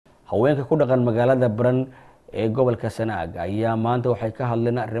Haweenka Kudhaqan Magalada Badhan ee gobolka Sanaag ayaa maanta waxay ka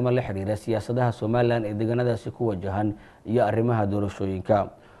hadleen arrimo la xiriira siyaasadaha Somaliland ee deegaanadaasi ku wajahan iyo arrimaha doorashooyinka.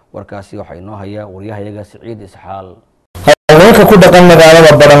 Warkaasi waxa inoo haya wariyahayaga Siciid Isxaal. Haweenka Kudhaqan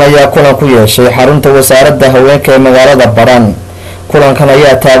Magalada Badhan ayaa kulan ku yeeshay Xarunta Wasaarada Haweenka ee Magalada Badhan. Kulankan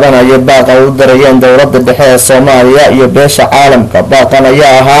ayaa taabanaya baaqa u darayeen dowladda dhexe ee Soomaaliya iyo beesha caalamka. Baaqan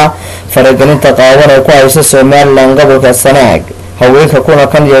ayaa ahaa faragelinta qaawan ee ku haysa Somaliland gobolka Sanaag. Haweenka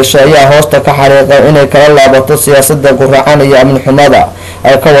kulankan yeeshay ayaa hoosta ka xariiqay inay kala laabato siyaasadda guracan iyo amni xumada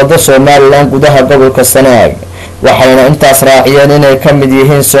ay ka wado Somaliland gudaha gobolka Sanaag. waxayna intaas raaciyeen inay ka mid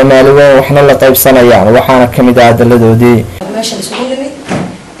yihiin Soomaaliyeed waxna la qaybsanayaan waxaana ka mid ah daladoodii meesha isugu yimid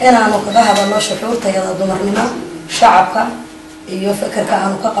inaanu kaga hadalno shucuurtayada dumarnimo shacabka iyo fikirka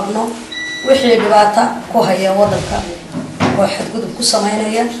aanu ka qabno wixii dhibaato ku haya wadanka oo xadgudub ku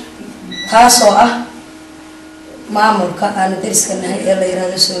sameynaya taasoo ah maamulka aan dariska nahay ee la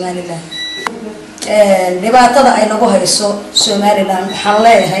yiraahdo Somaliland dhibaatada ay nagu hayso Somaliland waxaan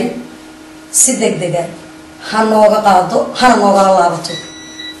leeyahay si degdeg ah hanooga qaado hana nooga laabato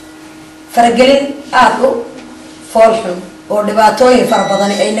faragelin aad u foolxun oo dhibaatooyin fara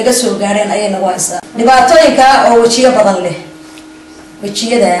badan ay naga soo gaareen ayay nagu haysaa dhibaatooyinka oo wajiyo badan leh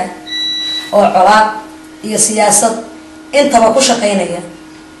wajiyada oo colaad iyo siyaasad intaba ku shaqeynaya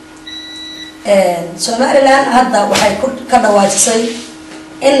Somaliland hadda waxay ka dhawaajisay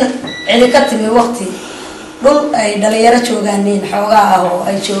in cili ka timi waqti dhul ay dhalinyaro joogaaniin xoogaa ah oo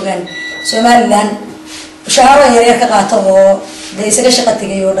ay joogaan Somaliland shaharo yar ka qaato oo deysaga shaqo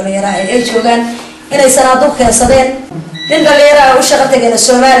tagay oo dhalinyaro ay joogaan inay sanado keensadeen in dhalinyaro u shaqo tagayna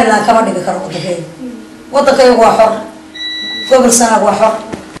Somaliland kama dhigi karo waddankeedu waa xor gobol Sanaag waa xor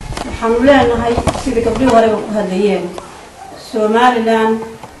waxaan leenahay sidii gabdhihii hore ku hadlayeen Somaliland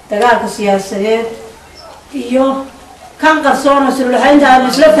dagaalka siyaasadeed iyo kan qarsoon oo sulxaynta aan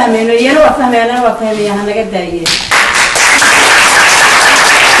isla fahmayno iyana waa fahmayaan naga daayeen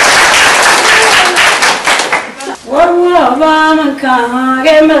وَرَوَّا كَهَاجَ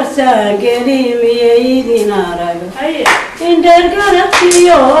مَرْسَاجِلِي مِيَيْدِينَ رَجُ إن درجت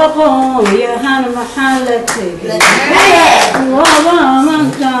يوقون يهان محلتك وَرَوَّا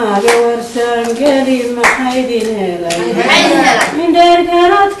كَهَاجَ مَرْسَاجِلِي مَحيدِينَ إن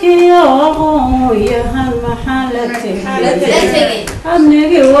درجت يوقون يهان محلتك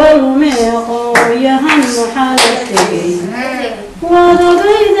أبنك والميقون يهان محلتك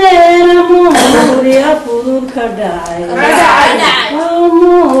وَرَوَّا موري أفضل كداعي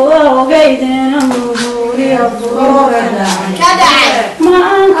وَرَوَّا موري أفضل كداعي ما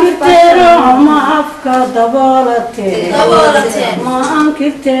أنكتينو ما أفكار دبولتين ما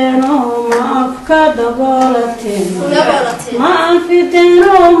أنكتينو ما أفكار دبولتين ما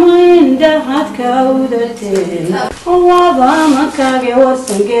أنكتينو ما يندهت كودتين وَوَابَا مكاجي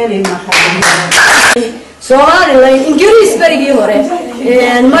وَسنجلي محبي Somaliland Ingiriis barigii hore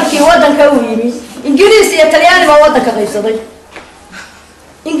markii wadanka uu yimi Ingiriis iyo Talyaani baa wadanka qaybsaday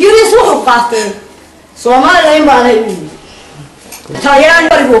Ingiriis wuxuu qaatay Somaliland baa la yimi Talyaani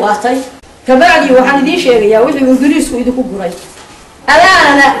barigu qaatay kabacdi waxaan idin sheegayaa wixii Ingiriisku idinku guray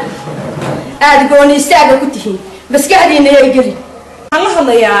alaana aad gooni istaaga ku tihiin maskaxdiina ay geli waxaan la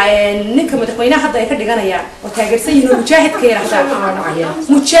hadlayaa ninka madaxweynaha hadda ay ka dhiganayaan oo taageersan yihiin mujaahidka yaraahdaa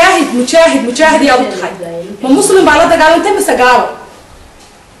mujaahid yaa u tahay ma muslim baa la dagaalantay mise gaalo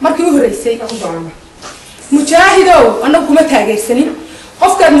markii u horeysay mujaahidow annagu kuma taageersanin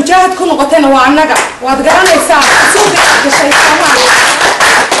qofkaad mujaahid ku noqotayna waa annaga waad garanaysaa suuqa gashay Soomaaliya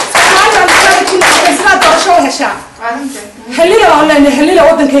mujaahid ku noqotay sidaad doorasho u heshaa halila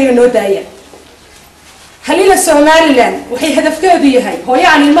waddankayga noo daaya halila Somaliland waxay hadafkeedu yahay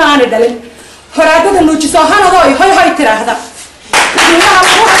hooyaan ilma aan dhalin horaadada nuujiso hanadoo hoy tiraahda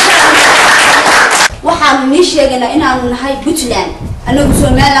waxaan ni sheeganaa inaanu nahay Puntland anagu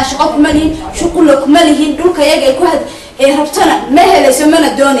Somaliland shaqo kuma lihin shuqul kuma lihin dhulka yaga ku had ee rabtana ma helayso mana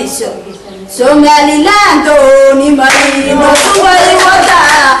doonayso Somaliland dooni mayno subay wada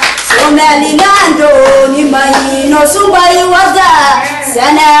Somaliland dooni mayno subay wada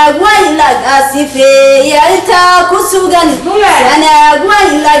Sanaag way lag asifeeya inta ku sugan Sanaag way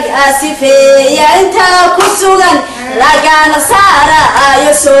lag asifeeya inta ku sugan lagana saara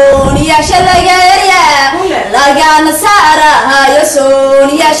ayo Sooniya shalagaya lagana saara ayo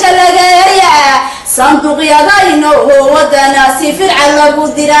Sooniya shalagaya sanduuqyadayno wadana sifir lagu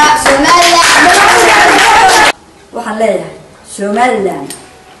dira Somaliland waxaan leeyahay Somaliland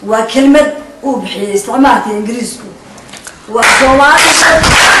waa kelmad uu bixiyay isticmaalka Ingiriisku وصومالي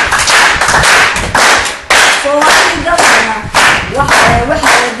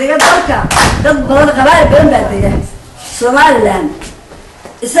واحد دقة دقة دب بدن قبائل بدن بعدها Somaliland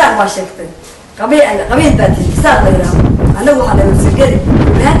إساق ما شكتن قبيل باتي إساق غيره أنا وحنا مسجد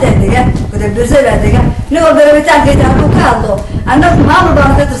بهذا الدجا وده برزيل الدجا نقول بربيتان كده أبو كارلو أنا ما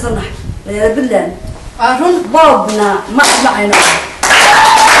نقدر نتصنع يا بالله أرون بابنا ما معنا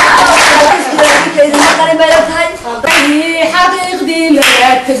حقيقتي لك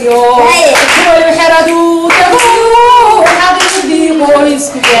اليوم كل حردو تقول حقيقتي قويس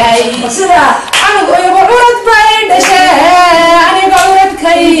كجاي أنا قوي بعرض بين شيء أنا بعرض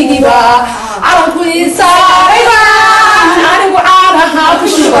كي جبا أنا كل صايبة أنا بعرها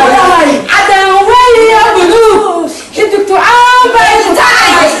كشوي عدم ويا بلو شدك تعب بين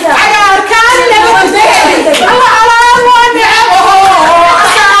تعي على أركان لبدي الله على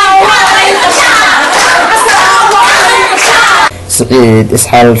سعيد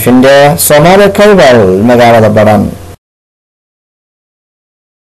إسحاق الفندق Somali Cable Magalada Badhan.